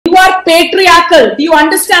patriarchal. Do you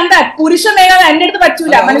understand that? Purusha Meghala എന്റെ അടുത്ത്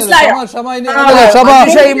പറ്റൂല, മനസ്സിലായോ?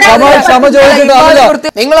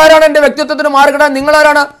 നിങ്ങൾ ആരാണ് എന്റെ വ്യക്തിത്വത്തിന് മാർഗിടാൻ? നിങ്ങൾ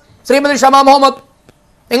ആരാണ് ശ്രീമതി ഷമ മുഹമ്മദ്?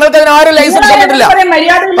 നിങ്ങൾക്ക് അതിന് ആരും ലൈസൻസ് തന്നിട്ടില്ല.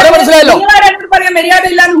 മനസ്സിലായല്ലോ?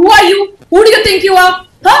 Who are you? Who do you think you are?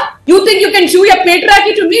 You think you can show your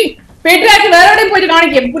patriarchy to me? Patriarchy വേറെ എവിടെയും പോയിട്ട്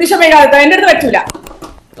കാണിക്കും. പുരുഷ മേഘാലത്ത് എന്റെ അടുത്ത് പറ്റൂല.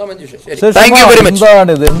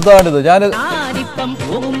 എന്താണിത്? ഞാൻ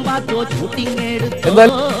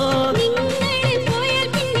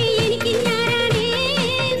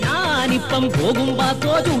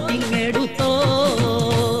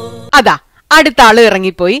അതാ അടുത്ത ആള്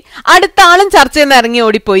ഇറങ്ങിപ്പോയി. അടുത്ത ആളും ചർച്ചയിൽ നിന്ന് ഇറങ്ങി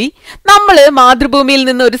ഓടിപ്പോയി. നമ്മള് മാതൃഭൂമിയിൽ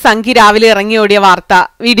നിന്ന് ഒരു സംഖ്യ രാവിലെ ഇറങ്ങി ഓടിയ വാർത്ത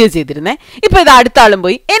വീഡിയോ ചെയ്തിരുന്നേ. ഇപ്പൊ ഇത് അടുത്ത ആളും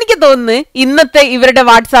പോയി. എനിക്ക് തോന്നുന്നു ഇന്നത്തെ ഇവരുടെ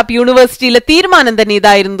വാട്സാപ്പ് യൂണിവേഴ്സിറ്റിയിലെ തീരുമാനം തന്നെ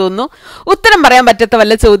ഇതായിരുന്നു തോന്നുന്നു. ഉത്തരം പറയാൻ പറ്റാത്ത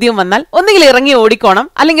വല്ല ചോദ്യം വന്നാൽ ഒന്നുകിൽ ഇറങ്ങി ഓടിക്കോണം,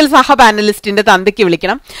 അല്ലെങ്കിൽ സഹ പാനലിസ്റ്റിന്റെ തന്തയ്ക്ക്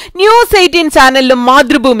വിളിക്കണം. ന്യൂസ് 18 ചാനലിലും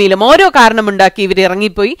മാതൃഭൂമിയിലും ഓരോ കാരണമുണ്ടാക്കി ഇവർ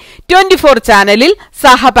ഇറങ്ങിപ്പോയി. 24 ചാനലിൽ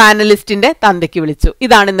സഹ പാനലിസ്റ്റിന്റെ തന്തയ്ക്ക് വിളിച്ചു.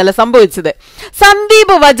 ഇതാണ് ഇന്നലെ സംഭവിച്ചത്.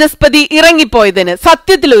 സന്ദീപ് വചസ്പതി പോയതിന്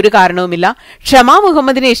സത്യത്തിൽ ഒരു കാരണവുമില്ല. ഷമ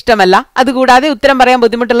മുഹമ്മദിനെ ഇഷ്ടമല്ല. അതുകൂടാതെ ഉത്തരം പറയാൻ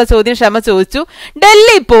ബുദ്ധിമുട്ടുള്ള ചോദ്യം ഷമ ചോദിച്ചു.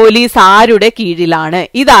 ഡൽഹി പോലീസ് ആരുടെ കീഴിലാണ്?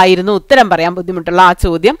 ഇതായിരുന്നു ഉത്തരം പറയാൻ ബുദ്ധിമുട്ടുള്ള ആ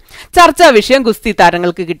ചോദ്യം. ചർച്ചാ വിഷയം ഗുസ്തി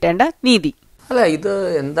താരങ്ങൾക്ക് കിട്ടേണ്ട നീതി. അല്ല, ഇത്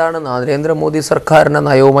എന്താണ് നരേന്ദ്രമോദി സർക്കാരിന്റെ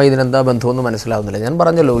നയവുമായി ഇതിനെന്താ ബന്ധമെന്ന് മനസ്സിലാവുന്നില്ല. ഞാൻ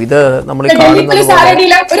പറഞ്ഞല്ലോ, ഇത് നമ്മൾ ഡൽഹി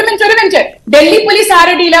പോലീസ്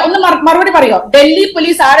ആരുടെയില്ല. ഒന്ന് മറുപടി പറയോ? ഡൽഹി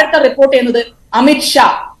പോലീസ് ആരുടെ റിപ്പോർട്ട് ചെയ്യുന്നത്? അമിത്ഷാ.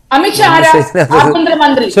 അമിത്ഷാ ആരാ?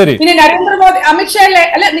 ആഭ്യന്തരമന്ത്രി. പിന്നെ നരേന്ദ്രമോദി. അമിത്ഷാ അല്ലെ?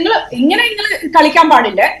 നിങ്ങൾ ഇങ്ങനെ കളിക്കാൻ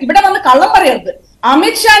പാടില്ല. ഇവിടെ വന്ന് കള്ളം പറയരുത്.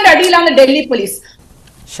 അമിത്ഷാന്റെ അടിയിലാണ് ഡൽഹി പോലീസ്.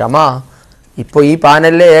 ക്ഷമ, ഇപ്പൊ ഈ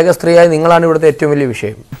പാനലിലെ ഏക സ്ത്രീയായി നിങ്ങളാണ് ഇവിടുത്തെ ഏറ്റവും വലിയ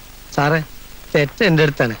വിഷയം. സാറേ, തെറ്റ് എന്റെ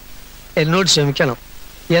അടുത്താണ്, എന്നോട് ക്ഷമിക്കണം.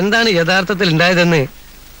 എന്താണ് യഥാർത്ഥത്തിൽ ഉണ്ടായതെന്ന്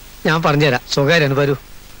ഞാൻ പറഞ്ഞുതരാം. സ്വകാര്യാണ്, വരൂ.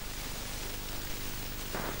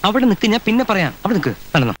 അവിടെ നിൽക്ക്, ഞാൻ പിന്നെ പറയാം. അവിടെ നിൽക്ക്.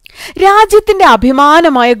 രാജ്യത്തിന്റെ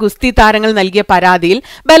അഭിമാനമായ ഗുസ്തി താരങ്ങൾ നൽകിയ പരാതിയിൽ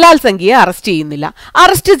ബലാത്സംഗിയെ അറസ്റ്റ് ചെയ്യുന്നില്ല.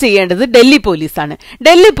 അറസ്റ്റ് ചെയ്യേണ്ടത് ഡൽഹി പോലീസാണ്.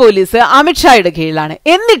 ഡൽഹി പോലീസ് അമിത്ഷായുടെ കീഴിലാണ്.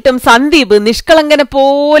 എന്നിട്ടും സന്ദീപ് നിഷ്കളങ്കനെ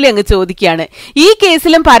പോലെ അങ്ങ് ചോദിക്കുകയാണ്, ഈ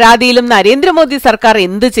കേസിലും പരാതിയിലും നരേന്ദ്രമോദി സർക്കാർ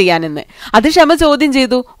എന്ത് ചെയ്യാനെന്ന്. അത് ക്ഷമ ചോദ്യം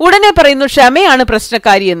ചെയ്തു. ഉടനെ പറയുന്നു ക്ഷമയാണ്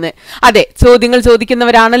പ്രശ്നക്കാരിയെന്ന്. അതെ, ചോദ്യങ്ങൾ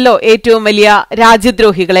ചോദിക്കുന്നവരാണല്ലോ ഏറ്റവും വലിയ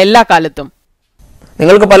രാജ്യദ്രോഹികൾ എല്ലാ കാലത്തും.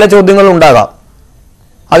 നിങ്ങൾക്ക് പല ചോദ്യങ്ങളും ഉണ്ടാകാം.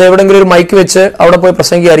 അത് എവിടെങ്കിലും ഒരു മൈക്ക് വെച്ച് അവിടെ പോയി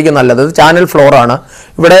പ്രസംഗിക്കായിരിക്കും നല്ലത്. ചാനൽ ഫ്ലോർ ആണ്.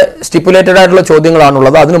 ഇവിടെ സ്റ്റിപ്പുലേറ്റഡ് ആയിട്ടുള്ള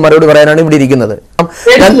ചോദ്യങ്ങളാണുള്ളത്. അതിന് മറുപടി പറയാനാണ് ഇവിടെ ഇരിക്കുന്നത്.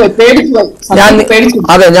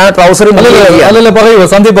 ഞാൻ ട്രൗസറിൽ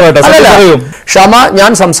ക്ഷമ,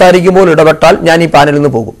 ഞാൻ സംസാരിക്കുമ്പോൾ ഇടപെട്ടാൽ ഞാൻ ഈ പാനലിൽ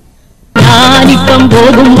നിന്ന് പോകും.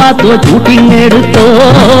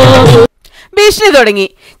 ഭീഷണി തുടങ്ങി.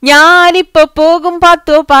 ഞാനിപ്പോ പോകും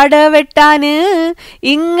പാത്തോ പടവെട്ടാന്,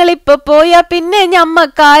 ഇങ്ങളിപ്പോ പോയാ പിന്നെ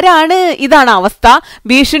ഞമ്മക്കാരാണ്. ഇതാണ് അവസ്ഥ.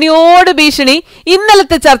 ഭീഷണിയോട് ഭീഷണി.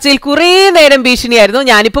 ഇന്നലത്തെ ചർച്ചയിൽ കുറെ നേരം ഭീഷണിയായിരുന്നു.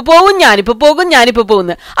 ഞാനിപ്പോ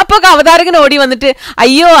പോകുന്നു. അപ്പൊ അവതാരകൻ ഓടി വന്നിട്ട്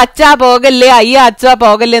അയ്യോ അച്ഛാ പോകല്ലേ, അയ്യോ അച്ഛാ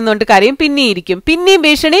പോകല്ലേ എന്നുകൊണ്ട് കരയും. പിന്നെ ഇരിക്കും. പിന്നെയും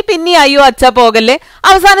ഭീഷണി, പിന്നെയും അയ്യോ അച്ഛാ പോകല്ലേ.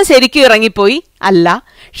 അവസാനം ശരിക്കും ഇറങ്ങിപ്പോയി. അല്ല,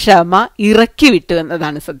 ക്ഷമ ഇറക്കി വിട്ടു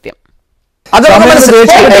എന്നതാണ് സത്യം. അത്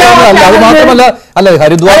മാത്രമല്ല,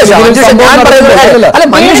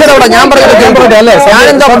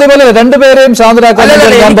 രണ്ടുപേരെയും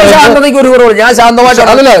ഞാൻ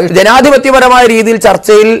ശാന്തമായിട്ട് ജനാധിപത്യപരമായ രീതിയിൽ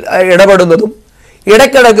ചർച്ചയിൽ ഇടപെടുന്നതും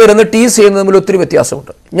ഇടയ്ക്കിടയ്ക്ക് ഇരുന്ന് ടീസ് ചെയ്യുന്നതും തമ്മിൽ ഒത്തിരി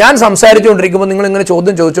വ്യത്യാസമുണ്ട്. ഞാൻ സംസാരിച്ചുകൊണ്ടിരിക്കുമ്പോൾ നിങ്ങൾ ഇങ്ങനെ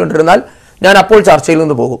ചോദ്യം ചോദിച്ചുകൊണ്ടിരുന്നാൽ ഞാൻ അപ്പോൾ ചർച്ചയിൽ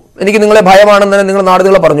നിന്ന് പോകും. എനിക്ക് നിങ്ങളെ ഭയമാണെന്ന് തന്നെ നിങ്ങൾ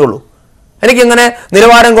നാടുകളെ പറഞ്ഞോളൂ. എനിക്കിങ്ങനെ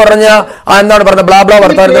നിലവാരം കുറഞ്ഞ എന്താണ് പറഞ്ഞ ബ്ലാ ബ്ലാ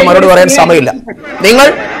വർത്തമാനത്തിന് മറുപടി പറയാൻ സമയമില്ല. നിങ്ങൾ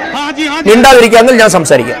മിണ്ടാതിരിക്കാമെങ്കിൽ ഞാൻ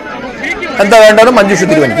സംസാരിക്കാം. എന്താ വേണ്ടത് മഞ്ജുഷ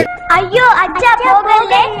തീരുമാനിക്കുക.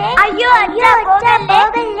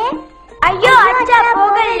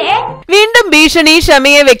 വീണ്ടും ഭീഷണി,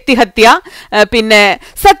 ക്ഷമയെ വ്യക്തിഹത്യ. പിന്നെ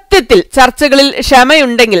സത്യത്തിൽ ചർച്ചകളിൽ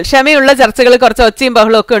ക്ഷമയുള്ള ചർച്ചകളിൽ കുറച്ച് ഒച്ചയും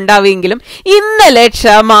ബഹളവും ഒക്കെ ഉണ്ടാവുമെങ്കിലും ഇന്നലെ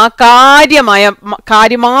ക്ഷമ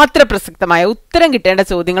കാര്യമാത്ര പ്രസക്തമായ ഉത്തരം കിട്ടേണ്ട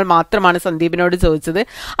ചോദ്യങ്ങൾ മാത്രമാണ് സന്ദീപിനോട് ചോദിച്ചത്.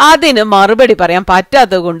 അതിന് മറുപടി പറയാൻ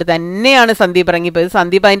പറ്റാത്തത് കൊണ്ട് തന്നെയാണ് സന്ദീപ് ഇറങ്ങിപ്പോയത്.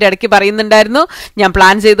 സന്ദീപ് അതിന്റെ ഇടയ്ക്ക് പറയുന്നുണ്ടായിരുന്നു, ഞാൻ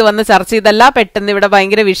പ്ലാൻ ചെയ്ത് വന്ന ചർച്ച ഇതല്ല, പെട്ടെന്ന് ഇവിടെ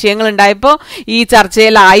ഭയങ്കര വിഷയങ്ങൾ ഉണ്ടായപ്പോ ഈ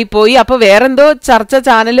ചർച്ചയിലായിപ്പോയി. അപ്പൊ വേറെന്തോ ചർച്ച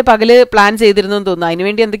ചാനല് പകല് പ്ലാൻ ചെയ്തിരുന്നു എന്ന് തോന്നുന്നു.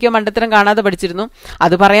 അതിനുവേണ്ടി എന്തൊക്കെയോ മണ്ടത്തരം കാണാതെ പഠിച്ചിരുന്നു.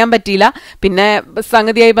 അത് പറയാൻ പറ്റിയില്ല. പിന്നെ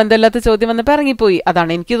സംഗതിയായി ബന്ധമില്ലാത്ത ചോദ്യം വന്നപ്പോ ഇറങ്ങിപ്പോയി. അതാണ്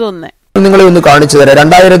എനിക്ക് തോന്നുന്നത്. നിങ്ങളെ ഒന്ന് കാണിച്ചു തരാം.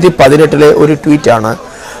 2018 ഒരു ട്വീറ്റ് ആണ്.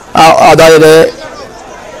 അതായത്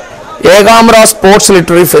ഏകാമ്ര സ്പോർട്സ്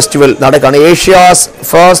ലിറ്റററി ഫെസ്റ്റിവൽ നടക്കുകയാണ്. Asia's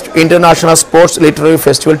first international sports literary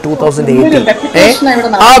festival 2018.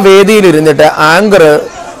 ആ വേദിയിൽ ഇരുന്നിട്ട് ആങ്കർ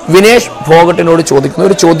വിനേഷ് ഫോഗട്ടിനോട് ചോദിക്കുന്ന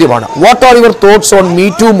ഒരു ചോദ്യമാണ്, what are your thoughts on me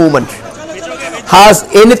to movement? Has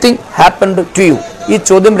anything happened to you? ഈ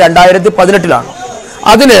ചോദ്യം 2018 ലാണ്.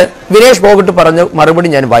 അതിന് വിനേഷ് ഫോഗട്ട് പറഞ്ഞ മറുപടി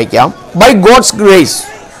ഞാൻ വായിക്കാം. By God's grace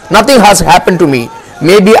nothing has happen to me.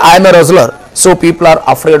 May be I M A wrestler, so people are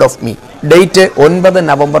afraid of me. Date 9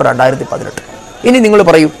 November 2018. ഇനി നിങ്ങൾ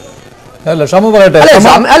പറയൂ. അല്ല ക്ഷമ പറയട്ടെ.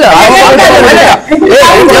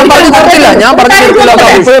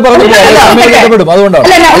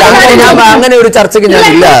 അങ്ങനെ ഒരു ചർച്ചയ്ക്ക് ഞാൻ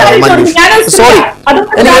ഇല്ല. സോറി,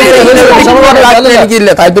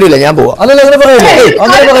 എനിക്കില്ല, താല്പര്യമില്ല. ഞാൻ പോവാം.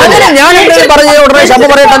 ഞാൻ പറഞ്ഞ ഉടനെ ക്ഷമ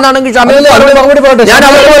പറയട്ടെ എന്നാണെങ്കിൽ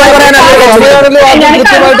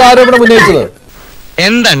ആരോപണം ഉന്നയിച്ചത്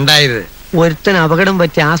എന്തുണ്ടായത്? ഒരുത്തൻ അപകടം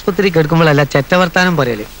പറ്റി ആസ്പത്രി കിടക്കുമ്പോഴല്ല ചെറ്റവർത്താനം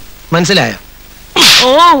പറയല്. മനസ്സിലായോ?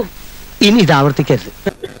 ഇനി ഇത് ആവർത്തിക്കരുത്.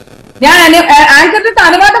 ഞാൻ ആങ്കറിന്റെ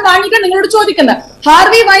അനുവാദം വാങ്ങിയിട്ട് നിങ്ങളോട് ചോദിക്കുന്നത്,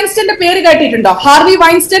 ഹാർവി വൈൻസ്റ്റന്റെ പേര് കേട്ടിട്ടുണ്ടോ? ഹാർവി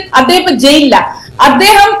വൈൻസ്റ്റൻ അദ്ദേഹം ഇപ്പൊ ജയിലില്ല.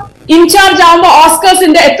 അദ്ദേഹം ഇൻചാർജ് ആവുമ്പോ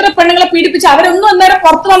ഓസ്കേഴ്സിന്റെ എത്ര പെണ്ണുങ്ങളെ പീഡിപ്പിച്ച് അവരൊന്നും അന്നേരം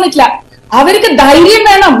പുറത്തു വന്നിട്ടില്ല. അവർക്ക് ധൈര്യം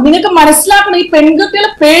വേണം. നിങ്ങൾക്ക് മനസ്സിലാക്കണം, ഈ പെൺകുട്ടികളെ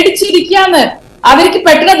പേടിച്ചിരിക്കാന്ന്. അവർക്ക്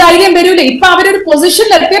പെട്ടെന്ന് ധൈര്യം വരൂല. ഇപ്പൊ അവരൊരു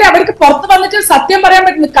പൊസിഷനിൽ എത്തിയാൽ അവർക്ക് പുറത്ത് വന്നിട്ട് സത്യം പറയാൻ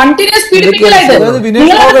പറ്റുന്നു. കണ്ടിന്യൂസ് പീഡിപ്പിക്കലായത്.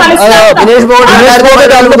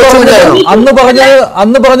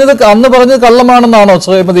 അന്ന് പറഞ്ഞത് കള്ളമാണെന്നാണോ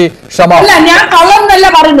ശ്രീമതി ക്ഷമ? അല്ല, ഞാൻ കള്ളമെന്നല്ല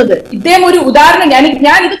പറയുന്നത്. ഇദ്ദേഹം ഒരു ഉദാഹരണം.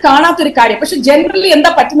 ഞാൻ ഇത് കാണാത്തൊരു കാര്യം. പക്ഷെ ജനറലി എന്താ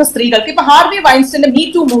പറ്റുന്ന സ്ത്രീകൾക്ക്, ഇപ്പൊ ഹാർവി വൈൻസ്റ്റന്റെ മീ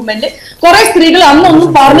ടു മൂവ്മെന്റ് കുറെ സ്ത്രീകൾ അന്നൊന്നും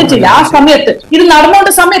പറഞ്ഞിട്ടില്ല ആ സമയത്ത്, ഇത് നടന്നുകൊണ്ട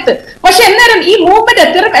സമയത്ത്. പക്ഷെ എന്നാലും ഈ മൂവ്മെന്റ്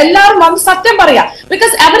എത്തിയും എല്ലാവരും വന്ന് സത്യം പറയാം.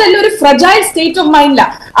 ബിക്കോസ് അവരെല്ലാം ഒരു ഫ്രജൈൽ സ്റ്റേറ്റ് ഓഫ് മൈൻഡില്ല.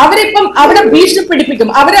 അവരിപ്പം അവിടെ ഭീഷണിപ്പിടിപ്പിക്കും.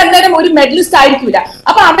 അവരന്നേരം ഒരു മെഡലിസ്റ്റ് ആയിരിക്കില്ല.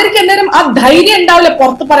 അപ്പൊ അവർക്ക് എന്നേരം ആ ധൈര്യം ഉണ്ടാവില്ല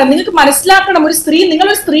പുറത്ത് പറയാൻ. നിങ്ങൾക്ക് മനസ്സിലാക്കണം, ഒരു സ്ത്രീ,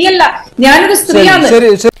 നിങ്ങളൊരു സ്ത്രീയല്ല, ഞാനൊരു സ്ത്രീയാണ്.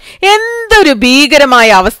 എന്തൊരു ഭീകരമായ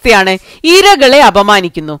അവസ്ഥയാണ്. ഇരകളെ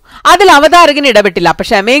അപമാനിക്കുന്നു, അതിൽ അവതാരകൻ ഇടപെട്ടില്ല.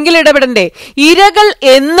 പക്ഷെ ക്ഷമയെങ്കിലും ഇടപെടണ്ടേ? ഇരകൾ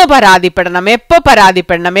എന്ന് പരാതിപ്പെടണം, എപ്പോ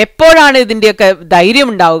പരാതിപ്പെടണം, എപ്പോഴാണ് ഇതിന്റെയൊക്കെ ധൈര്യം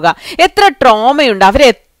ഉണ്ടാവുക? എത്ര ട്രോമയുണ്ട്, അവരെ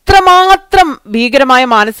എത്രമാത്രം ഭീകരമായ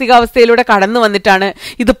മാനസികാവസ്ഥയിലൂടെ കടന്നു വന്നിട്ടാണ്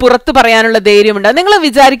ഇത് പുറത്തു പറയാനുള്ള ധൈര്യമുണ്ട്. നിങ്ങൾ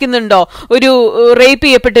വിചാരിക്കുന്നുണ്ടോ ഒരു റേപ്പ്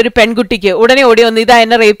ചെയ്യപ്പെട്ട ഒരു പെൺകുട്ടിക്ക് ഉടനെ ഓടി വന്ന് ഇതാ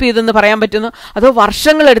എന്നെ റേപ്പ് ചെയ്തെന്ന് പറയാൻ പറ്റുന്നു? അതോ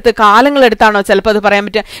വർഷങ്ങളെടുത്ത് കാലങ്ങളെടുത്താണോ ചിലപ്പോൾ അത് പറയാൻ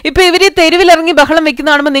പറ്റുക? ഇപ്പൊ ഇവര് തെരുവിലിറങ്ങി ബഹളം വെക്കുന്ന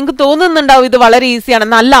കാണുമ്പോൾ നിങ്ങൾക്ക് തോന്നുന്നുണ്ടാവും ഇത് വളരെ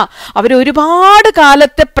ഈസിയാണെന്നല്ല. അവർ ഒരുപാട്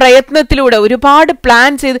കാലത്തെ പ്രയത്നത്തിലൂടെ ഒരുപാട്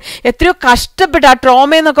പ്ലാൻ ചെയ്ത് എത്രയോ കഷ്ടപ്പെട്ട് ആ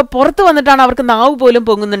ട്രോമയെന്നൊക്കെ പുറത്തു വന്നിട്ടാണ് അവർക്ക് നാവ് പോലും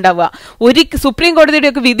പൊങ്ങുന്നുണ്ടാവുക. ഒരു സുപ്രീം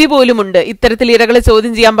കോടതിയുടെ ഒക്കെ വിധി പോലുമുണ്ട്, ഇത്തരത്തിൽ ഇരകളെ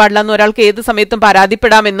ചോദ്യം ചെയ്യാൻ പാടില്ല എന്ന്. ഒരാൾക്ക് ഏത് സമയത്തും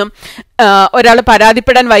പരാതിപ്പെടാമെന്നും ഒരാൾ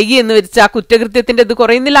പരാതിപ്പെടാൻ വൈകി എന്ന് വെച്ചാൽ കുറ്റകൃത്യത്തിന്റെ ഇത്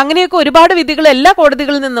കുറയുന്നില്ല. അങ്ങനെയൊക്കെ ഒരുപാട് വിധികൾ എല്ലാ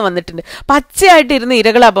കോടതികളിൽ നിന്ന് വന്നിട്ടുണ്ട്. പച്ചയായിട്ട് ഇരുന്ന്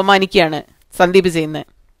ഇരകളെ അപമാനിക്കുകയാണ് സന്ദീപ് ചെയ്യുന്നത്.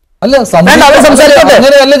 അല്ല,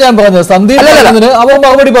 അങ്ങനെയല്ല ഞാൻ പറഞ്ഞത്. സന്ദീപ് അവർ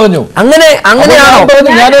മറുപടി പറഞ്ഞു.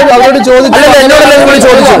 ഞാൻ അവരോട്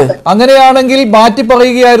ചോദിച്ചു, അങ്ങനെയാണെങ്കിൽ മാറ്റി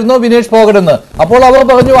പറയുകയായിരുന്നോ വിനേഷ് ഫോഗട്ട്? അപ്പോൾ അവർ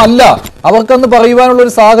പറഞ്ഞു അല്ല, അവർക്കന്ന് പറയുവാനുള്ള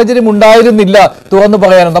ഒരു സാഹചര്യം ഉണ്ടായിരുന്നില്ല തുറന്നു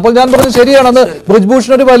പറയാനെന്ന്. അപ്പോൾ ഞാൻ പറഞ്ഞു ശരിയാണെന്ന്.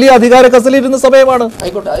 ബ്രിജ്ഭൂഷൺ ഒരു വലിയ അധികാര കസലിരുന്ന സമയമാണ്.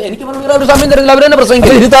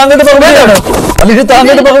 ഇത് താങ്കളുടെ മറുപടിയാണ്. ഇത്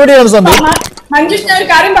താങ്കളുടെ മറുപടിയാണ് സന്ദീപ്. മഞ്ജുഷ്, ഞാൻ ഒരു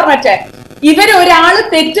കാര്യം പറഞ്ഞേ, ഇവര് ഒരാള്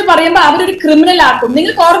തെറ്റ് പറയുമ്പോ അവരൊരു ക്രിമിനൽ ആക്കും.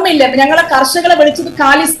 നിങ്ങൾക്ക് ഓർമ്മയില്ലേ ഞങ്ങളെ കർഷകരെ വിളിച്ചത്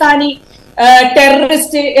ഖാലിസ്ഥാനി,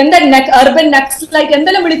 ടെററിസ്റ്റ്, എന്താ അർബൻ നക്സലൈറ്റ്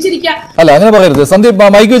എന്തെല്ലാം വിളിച്ചിരിക്കുക? അല്ല, അങ്ങനെ പറയരുത് സന്ദീപ്.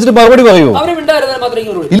 മൈക്ക് വെച്ചിട്ട് മറുപടി പറയൂ.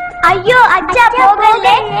 അയ്യോ അച്ഛാ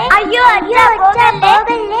പോകല്ലേ, അയ്യോ അച്ഛാ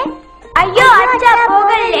പോകല്ലേ, അയ്യോ അച്ഛാ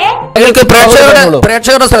പോകല്ലേ.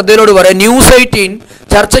 പ്രേക്ഷകരുടെ ശ്രദ്ധയിലോട് പറയാം, ന്യൂസ് 18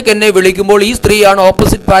 ചർച്ചയ്ക്ക് എന്നെ വിളിക്കുമ്പോൾ ഈ സ്ത്രീയാണ്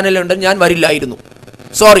ഓപ്പോസിറ്റ് പാനലുണ്ട്, ഞാൻ വരില്ലായിരുന്നു.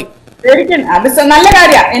 സോറി. അത് നല്ല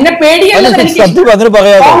കാര്യം. എന്നെ പേടിയല്ല.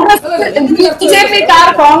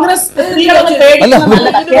 കോൺഗ്രസ്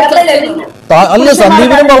അല്ല,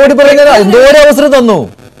 സന്ദീപിനും മറുപടി പറയുന്നത് എന്തോരം അവസരം തന്നു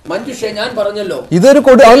മഞ്ജുഷേ. ഞാൻ പറഞ്ഞല്ലോ ഇതൊരു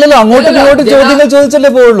അല്ലല്ലോ, അങ്ങോട്ടും ഇങ്ങോട്ടും ചോദ്യങ്ങൾ ചോദിച്ചല്ലേ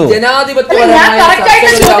പോയുള്ളൂ.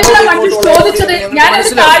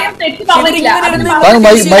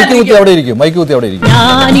 മൈക്ക് കുത്തി അവിടെ ഇരിക്കും, മൈക്ക് കുത്തി അവിടെ ഇരിക്കും.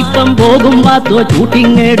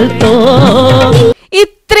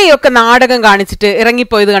 ഇത്രയൊക്കെ നാടകം കാണിച്ചിട്ട്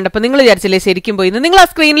ഇറങ്ങിപ്പോയത് കണ്ടപ്പോൾ നിങ്ങൾ വിചാരിച്ചില്ലേ ശരിക്കും പോയിന്ന്? നിങ്ങൾ ആ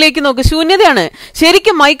സ്ക്രീനിലേക്ക് നോക്ക്, ശൂന്യതയാണ്.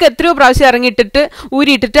 ശരിക്കും മൈക്ക് എത്രയോ പ്രാവശ്യം ഇറങ്ങിയിട്ടിട്ട്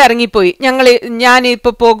ഊരിയിട്ടിട്ട് ഇറങ്ങിപ്പോയി.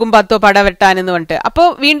 ഞാനിപ്പോ പോകും പത്തോ പട വെട്ടാനെന്ന് പറഞ്ഞിട്ട്. അപ്പോൾ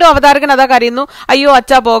വീണ്ടും അവതാരകൻ അതാ കരയുന്നു, അയ്യോ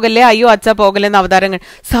അച്ഛാ പോകല്ലേ, അയ്യോ അച്ഛാ പോകല്ലേ എന്ന് അവതാരകൻ.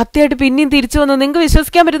 സത്യമായിട്ട് പിന്നെയും തിരിച്ചു വന്നു. നിങ്ങൾക്ക്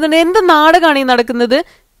വിശ്വസിക്കാൻ പറ്റുന്നുണ്ട്? എന്ത് നാടകമാണ് ഈ നടക്കുന്നത്?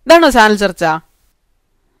 ഇതാണോ ചാനൽ ചർച്ച?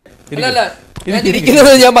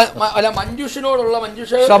 മഞ്ജുഷിനോടുള്ള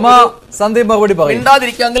സന്ദീപ് മറുപടി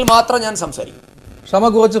പറയാതിരിക്കാമെങ്കിൽ മാത്രം ഞാൻ സംസാരിക്കും. ക്ഷമ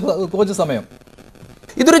കുറച്ച് സമയം.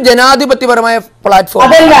 ഇതൊരു ജനാധിപത്യപരമായ പ്ലാറ്റ്ഫോം.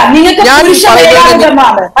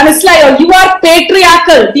 മനസ്സിലായോ? You are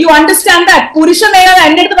പേട്രിയാക്കൽ. Do you understand that? പുരുഷ മേഖല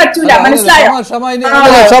എന്റെ അടുത്ത് പറ്റൂല. മനസ്സിലായോ?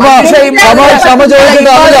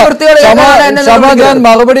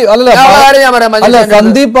 മറുപടി അല്ല,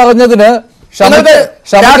 സന്ദീപ് പറഞ്ഞതിന്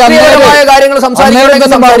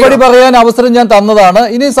മറുപടി പറയാൻ അവസരം ഞാൻ തന്നതാണ്.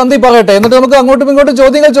 ഇനി സന്ദീപ് പറയട്ടെ, എന്നിട്ട് നമുക്ക് അങ്ങോട്ടും ഇങ്ങോട്ടും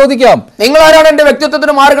ചോദ്യങ്ങൾ ചോദിക്കാം. നിങ്ങളാരാണ് എന്റെ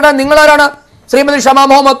വ്യക്തിത്വത്തിന് മാർക്കിടാൻ? നിങ്ങളാരാണ്? ശ്രീമതി ഷമ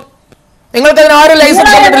മുഹമ്മദ്. നിങ്ങൾക്ക് അതിന് ആരും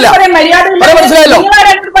ലൈസൻസ് തന്നിട്ടില്ല. മനസ്സിലായല്ലോ?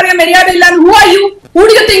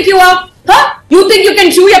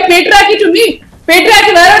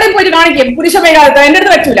 പുരുഷ മേഘാലത്ത് എന്റെ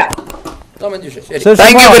അടുത്ത് പറ്റൂല.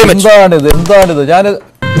 എന്താണിത്?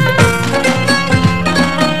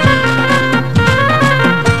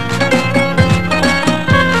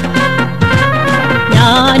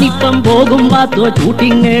 ഞാനിപ്പം പോകും പാത്തോ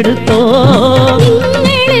ഷൂട്ടിംഗ് എടുത്തോ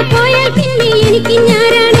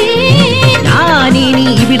ഞാനിനി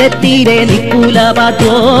ഇവിടെ തീരെ നിൽക്കൂല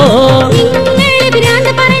പാത്തോ.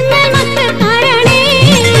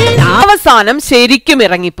 അവസാനം ശരിക്കും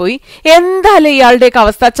ഇറങ്ങിപ്പോയി. എന്തായാലും ഇയാളുടെയൊക്കെ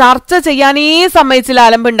അവസ്ഥ ചർച്ച ചെയ്യാനേ സമ്മതിച്ചില്ല.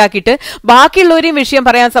 അലമ്പുണ്ടാക്കിയിട്ട് ബാക്കിയുള്ളവരെയും വിഷയം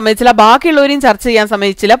പറയാൻ സമ്മതിച്ചില്ല, ബാക്കിയുള്ളവരെയും ചർച്ച ചെയ്യാൻ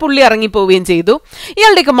സമ്മതിച്ചില്ല. പുള്ളി ഇറങ്ങിപ്പോവുകയും ചെയ്തു.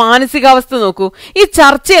 ഇയാളുടെയൊക്കെ മാനസികാവസ്ഥ നോക്കൂ. ഈ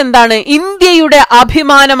ചർച്ച എന്താണ്? ഇന്ത്യയുടെ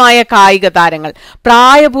അഭിമാനമായ കായിക താരങ്ങൾ,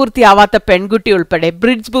 പ്രായപൂർത്തിയാവാത്ത പെൺകുട്ടി ഉൾപ്പെടെ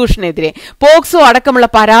ബ്രിഡ്ജ് ഭൂഷണെതിരെ പോക്സോ അടക്കമുള്ള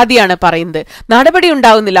പരാതിയാണ് പറയുന്നത്. നടപടി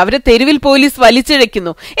ഉണ്ടാവുന്നില്ല. അവരെ തെരുവിൽ പോലീസ്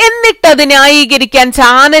വലിച്ചിഴയ്ക്കുന്നു. എന്നിട്ടത് ന്യായീകരിക്കാൻ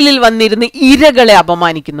ചാനലിൽ വന്നിരുന്ന് ഇരകളെ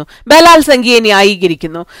അപമാനിക്കുന്നു, ബലാത്സംഗിയെ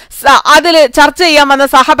ന്യായീകരിക്കുന്നു. അതിൽ ചർച്ച ചെയ്യാൻ വന്ന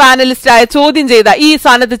സഹ പാനലിസ്റ്റായ ഈ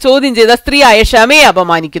സ്ഥാനത്ത് ചോദ്യം ചെയ്ത സ്ത്രീയായ ക്ഷമയെ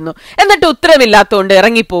അപമാനിക്കുന്നു. എന്നിട്ട് ഉത്തരവില്ലാത്തതുകൊണ്ട്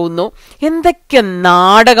ഇറങ്ങിപ്പോകുന്നു. എന്തൊക്കെ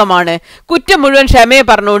നാടകമാണ്! കുറ്റം മുഴുവൻ ക്ഷമയെ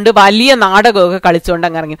പറഞ്ഞുകൊണ്ട് വലിയ നാടകമൊക്കെ കളിച്ചുകൊണ്ട്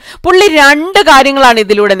അങ്ങ് ഇറങ്ങി. പുള്ളി 2 കാര്യങ്ങളാണ്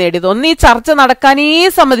ഇതിലൂടെ നേടിയത്. ഒന്ന്, ഈ ചർച്ച നടക്കാനേ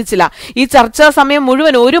സമ്മതിച്ചില്ല. ഈ ചർച്ചാ സമയം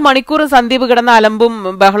മുഴുവൻ 1 മണിക്കൂർ സന്ദീപ് കിടന്ന അലമ്പും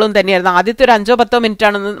ബഹളവും തന്നെയായിരുന്നു. ആദ്യത്തെ ഒരു 5-10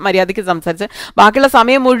 മിനിറ്റാണെന്ന് മര്യാദയ്ക്ക് സംസാരിച്ച്, ബാക്കിയുള്ള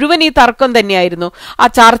സമയം മുഴുവൻ ഈ തർക്കം തന്നെയായിരുന്നു. ആ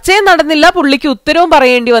ചർച്ചയും നടന്നില്ല, പുള്ളിക്ക് ഉത്തരവും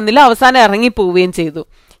പറയേണ്ടി വന്നില്ല, അവസാനം ഇറങ്ങിപ്പോവുകയും ചെയ്തു.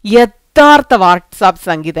 യഥാർത്ഥ വാട്സാപ്പ്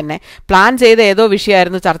സംഗീ തന്നെ. പ്ലാൻ ചെയ്ത ഏതോ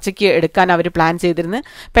വിഷയമായിരുന്നു ചർച്ചയ്ക്ക് എടുക്കാൻ അവർ പ്ലാൻ ചെയ്തിരുന്നത്.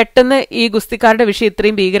 പെട്ടെന്ന് ഈ ഗുസ്തിക്കാരുടെ വിഷയം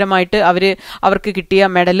ഇത്രയും ഭീകരമായിട്ട് അവർക്ക് കിട്ടിയ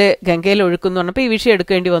മെഡല് ഗംഗയിൽ ഒഴുക്കുന്നു പറഞ്ഞപ്പോൾ ഈ വിഷയം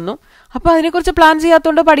എടുക്കേണ്ടി വന്നു. അപ്പോൾ അതിനെക്കുറിച്ച് പ്ലാൻ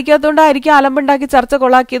ചെയ്യാത്തതുകൊണ്ടോ പഠിക്കാത്തതുകൊണ്ടോ ആയിരിക്കും അലമ്പുണ്ടാക്കി ചർച്ച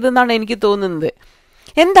കൊളാക്കിയതെന്നാണ് എനിക്ക് തോന്നുന്നത്.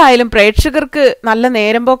 എന്തായാലും പ്രേക്ഷകർക്ക് നല്ല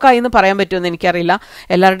നേരം പോക്കായി എന്ന് പറയാൻ പറ്റുമെന്ന് എനിക്കറിയില്ല.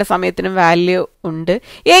 എല്ലാവരുടെ സമയത്തിനും വാല്യൂ ഉണ്ട്.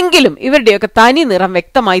 എങ്കിലും ഇവരുടെയൊക്കെ തനി നിറം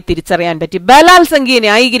വ്യക്തമായി തിരിച്ചറിയാൻ പറ്റി. ബലാത്സംഗിയെ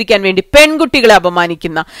ന്യായീകരിക്കാൻ വേണ്ടി പെൺകുട്ടികളെ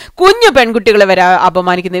അപമാനിക്കുന്ന, കുഞ്ഞു പെൺകുട്ടികളെ വരെ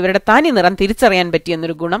അപമാനിക്കുന്ന ഇവരുടെ തനി നിറം തിരിച്ചറിയാൻ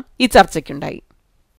പറ്റിയെന്നൊരു ഗുണം ഈ ചർച്ചയ്ക്കുണ്ടായി.